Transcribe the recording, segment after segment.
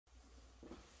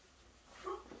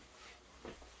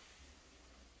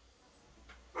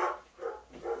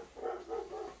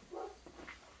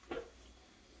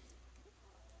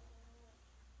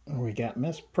we got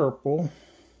Miss Purple,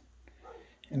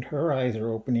 and her eyes are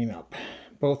opening up.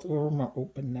 Both of them are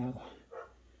open now.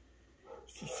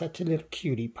 She's such a little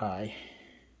cutie pie.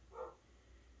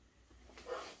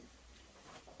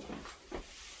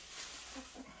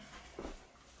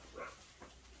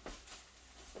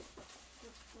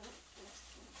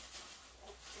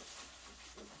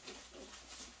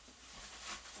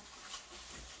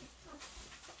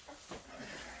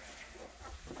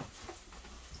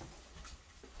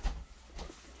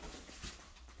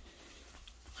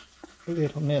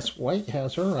 Little Miss White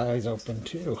has her eyes open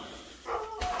too.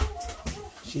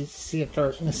 She's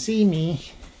starting to see me.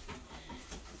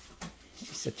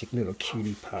 She's such a little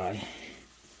cutie pie.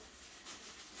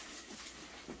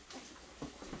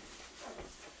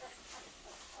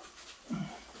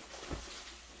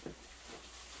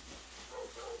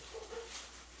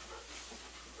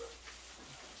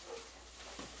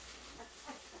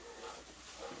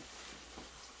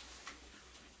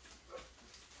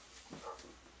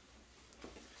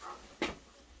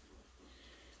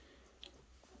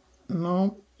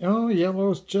 No, oh,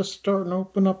 Yellow's just starting to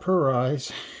open up her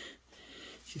eyes.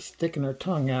 She's sticking her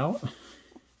tongue out.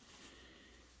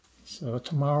 So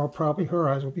tomorrow probably her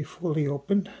eyes will be fully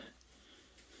opened.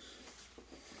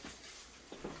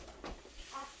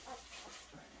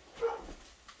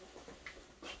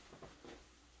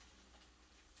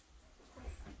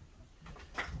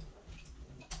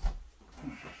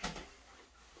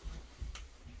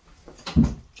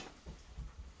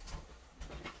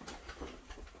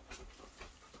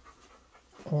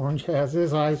 Orange has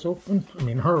his eyes open. I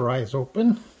mean, her eyes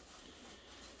open.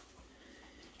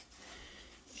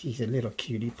 She's a little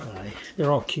cutie pie.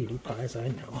 They're all cutie pies, I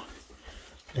know.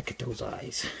 Look at those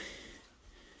eyes.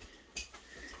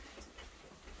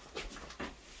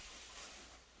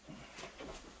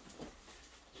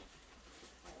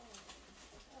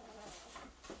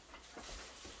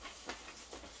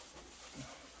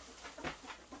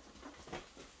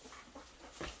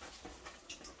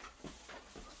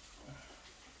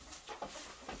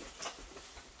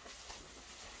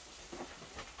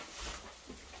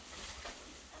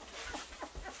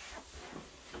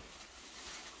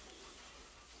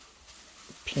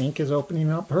 Pink is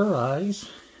opening up her eyes.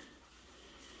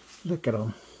 Look at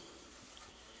them.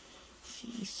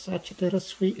 She's such a little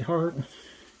sweetheart.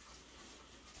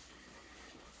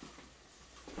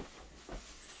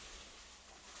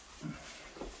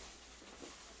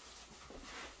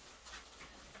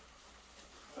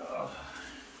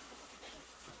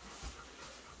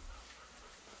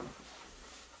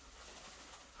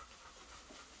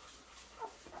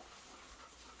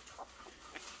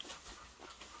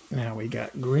 Now we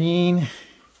got green.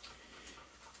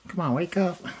 Come on, wake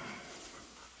up.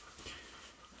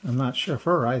 I'm not sure if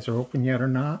her eyes are open yet or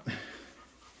not.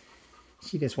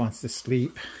 She just wants to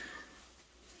sleep.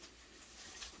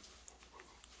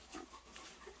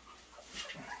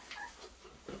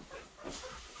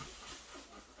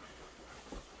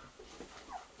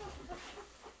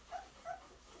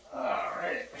 All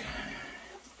right.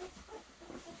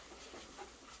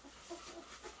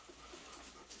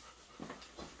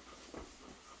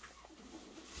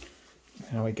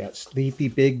 Now we got Sleepy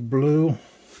Big Blue.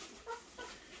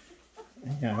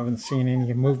 Yeah, I haven't seen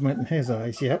any movement in his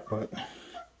eyes yet, but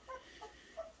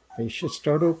they should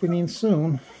start opening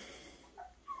soon.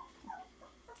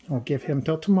 I'll give him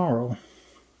till tomorrow.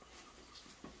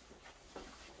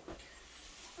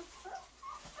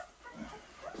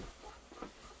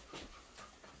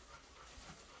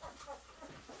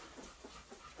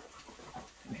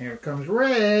 And here comes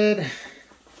Red.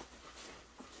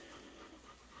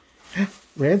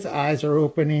 Red's eyes are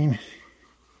opening.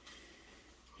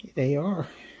 They are.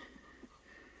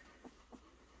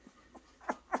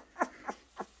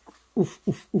 Oof,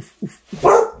 oof, oof, oof,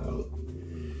 oof.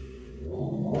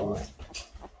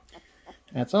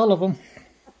 That's all of them.